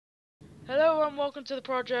Hello and welcome to the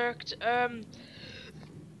project. Me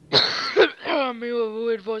with a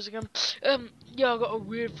weird voice again. Yeah, I got a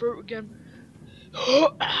weird throat again.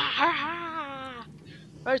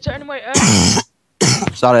 Right. So anyway,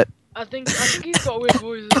 Sorry. I think he's got a weird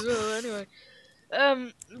voice as well. Anyway,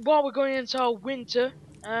 while we're going into our winter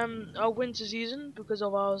season because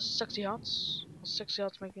of our sexy hats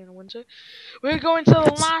making in winter, we're going to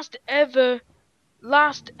the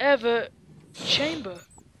last ever chamber.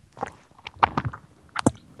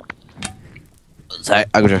 So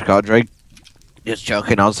I just got a drink. Just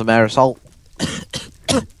choking on some aerosol.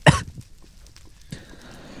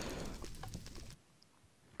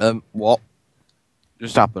 What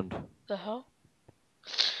just happened? The hell?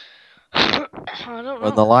 I don't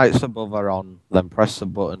When the know. lights above are on, then press the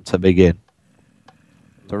button to begin.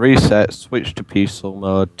 To reset, switch to peaceful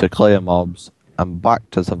mode to clear mobs, and back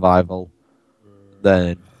to survival.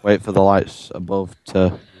 Then wait for the lights above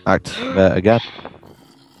to activate again.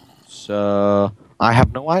 So I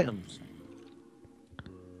have no items.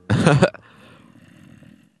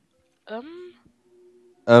 Um,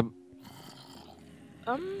 um,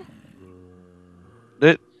 um,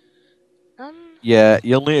 it, um. yeah,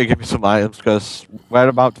 you'll need to give me some items because we're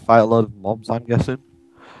about to fight a load of mobs. I'm guessing.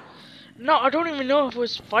 No, I don't even know if it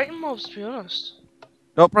was fighting mobs, to be honest.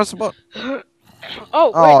 Don't press the button. Oh,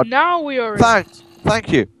 wait, Oh, now we are in. thanks.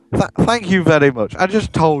 Thank you. Thank you very much. I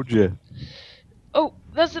just told you. Oh,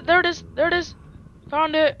 that's it. There it is. There it is.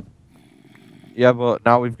 Found it. Yeah, but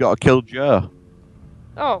now we've got to kill Joe.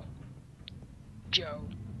 Oh, Joe.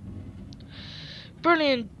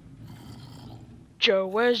 Brilliant, Joe.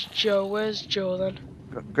 Where's Joe? Where's Joe then?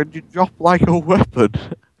 Could you drop like a weapon?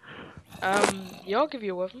 Yeah, I'll give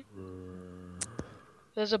you a weapon.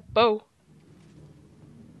 There's a bow.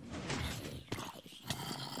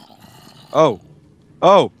 Oh.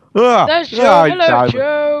 Oh. Ah. There's Joe. Ah, Hello, damn it.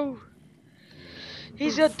 Joe.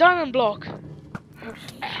 He's a diamond block.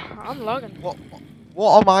 I'm logging.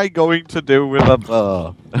 What am I going to do with a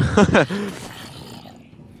bow?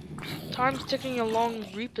 Time's ticking along.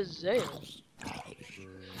 Reaper's Zale.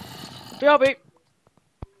 BRB.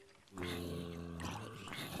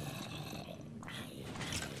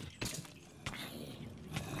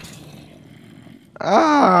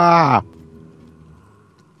 Ah.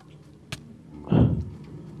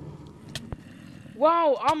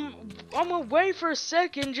 Wow, I'm away for a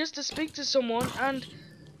second just to speak to someone, and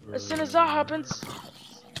as soon as that happens,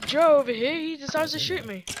 Joe over here, he decides to shoot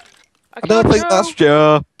me. I I don't killed think that's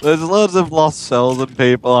Joe. Joe. There's loads of lost souls and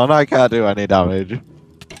people, and I can't do any damage.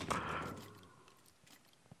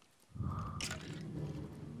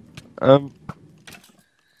 Um,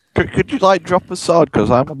 could you like drop a sword?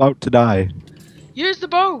 Because I'm about to die. Use the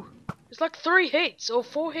bow. It's like 3 hits or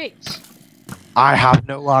 4 hits. I have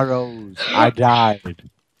no arrows. I died.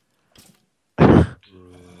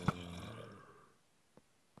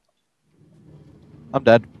 I'm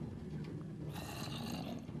dead.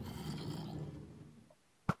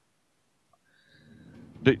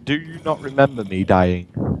 Do you not remember me dying?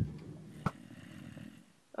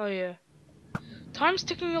 Oh yeah. Time's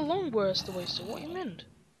ticking along worse the way, so what you meant?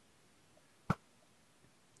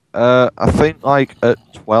 I think like at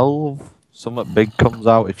 12, something big comes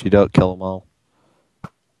out if you don't kill them all.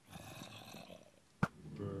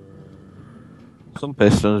 Some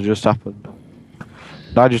pistons just happened.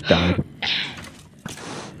 I just died.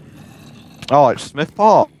 Oh, it's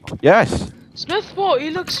Smithport. Yes. Smithport, he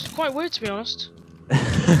looks quite weird to be honest.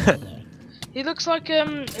 He looks like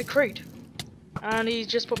a crate. And he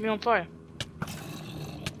just put me on fire.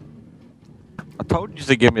 I told you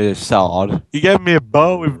to give me this sword. You gave me a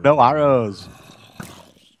bow with no arrows.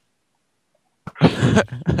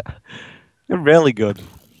 You're really good.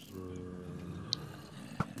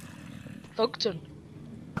 Thugton.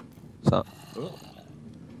 So,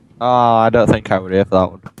 oh, I don't think I would hear for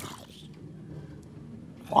that one.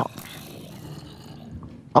 What?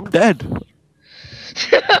 I'm dead.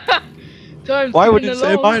 Time's Why would ticking it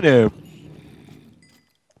say along. my name?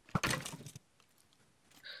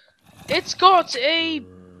 It's got a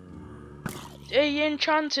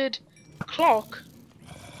enchanted clock.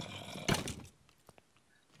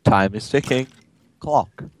 Time is ticking.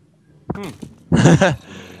 Clock.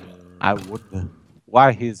 I wonder.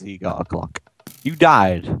 Why has he got a clock? You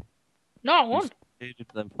died. No, I You won. succeeded,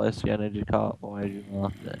 then place the energy card. Why did you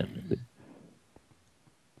not the energy?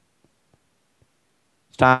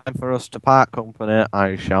 It's time for us to part company.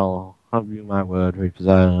 I shall have you my word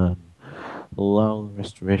represent. Allow the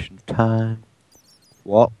restoration of time.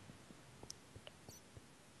 What?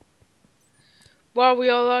 Why we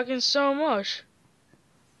are lagging so much?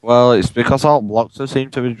 Well, it's because all blocks seem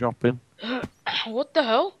to be dropping. What the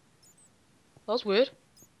hell? That's weird.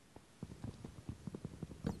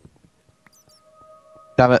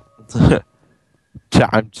 Damn it.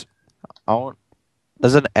 Timed. I want.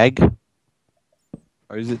 There's an egg.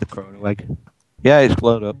 Or is it the chrono egg? Yeah, it's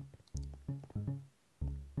glowed up.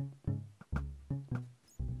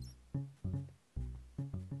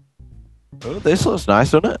 Oh, this looks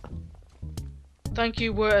nice, doesn't it? Thank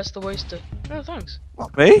you, where's the waster? Oh, thanks.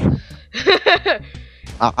 What, me?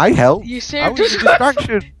 I helped. You I saved was a us.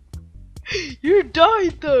 distraction. You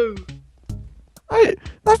died though.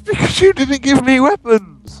 That's because you didn't give me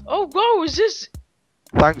weapons. Oh wow, is this?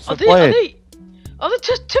 Thanks for Are they? playing. Are the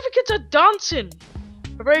certificates are dancing?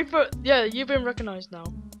 Ready for? Yeah, you've been recognized now.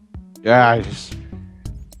 Yes.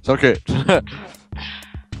 Suck it.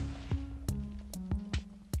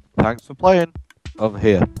 Thanks for playing. Over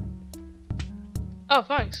here. Oh,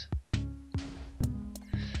 thanks.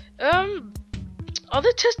 Are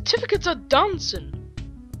the certificates are dancing?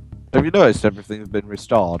 Have you noticed everything's been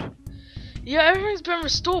restored? Yeah, everything's been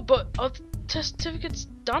restored, but are the certificates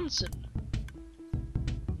dancing?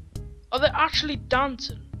 Are they actually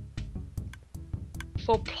dancing?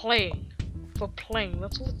 For playing. For playing,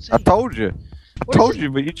 that's all it's I saying. told you. What I is told it? you,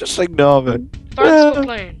 but you just ignored me. Thanks for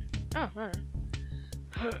playing. Oh, alright.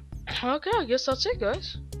 Okay, I guess that's it,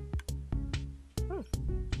 guys.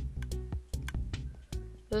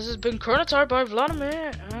 This has been Chronotide by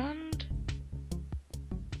Vladimir, and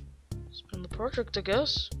it's been the project, I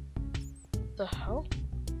guess. The hell?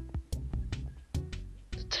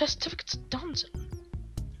 The test certificate's dancing.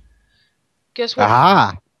 Guess what?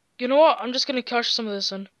 Aha! You know what? I'm just gonna cash some of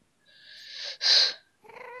this in.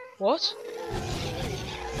 What?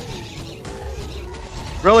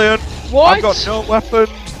 Brilliant! What? I've got no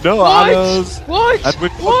weapons, no What? arrows, What? and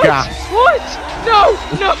with no What? gas. What? No!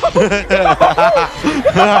 No!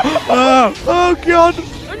 Oh god!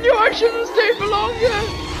 I knew I shouldn't stay for longer!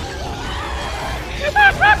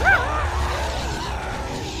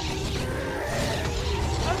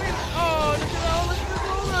 I mean, oh, look at all this, look at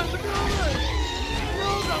all that, look at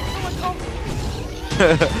all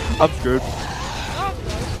that! I'm screwed. Oh,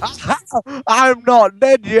 nice. I'm not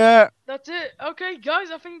dead yet! That's it. Okay, guys,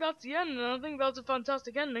 I think that's the end, and I think that's a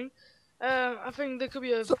fantastic ending. I think there could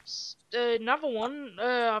be another one.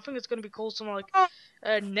 I think it's gonna be called something like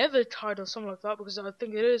Nethertide or something like that, because I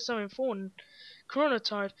think it is something important.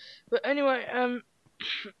 Chronotide. But anyway,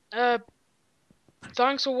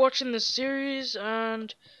 thanks for watching this series,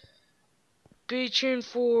 and be tuned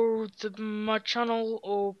for my channel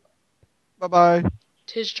or Bye bye.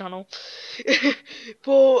 his channel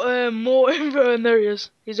for more info. And there he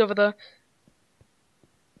is. He's over there.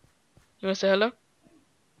 You wanna say hello?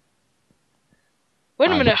 Wait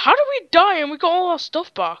a minute, how did we die and we got all our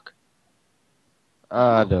stuff back?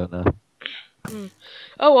 I don't know.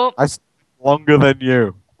 Oh well. I longer than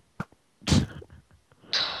you.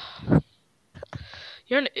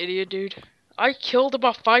 You're an idiot, dude. I killed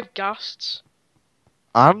about 5 ghasts.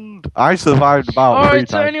 And I survived about 3 Alright,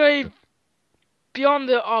 so times. anyway, beyond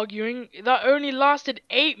the arguing, that only lasted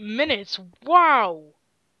 8 minutes. Wow.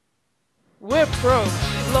 We're pro. Alright,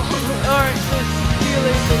 so see you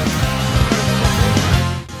later.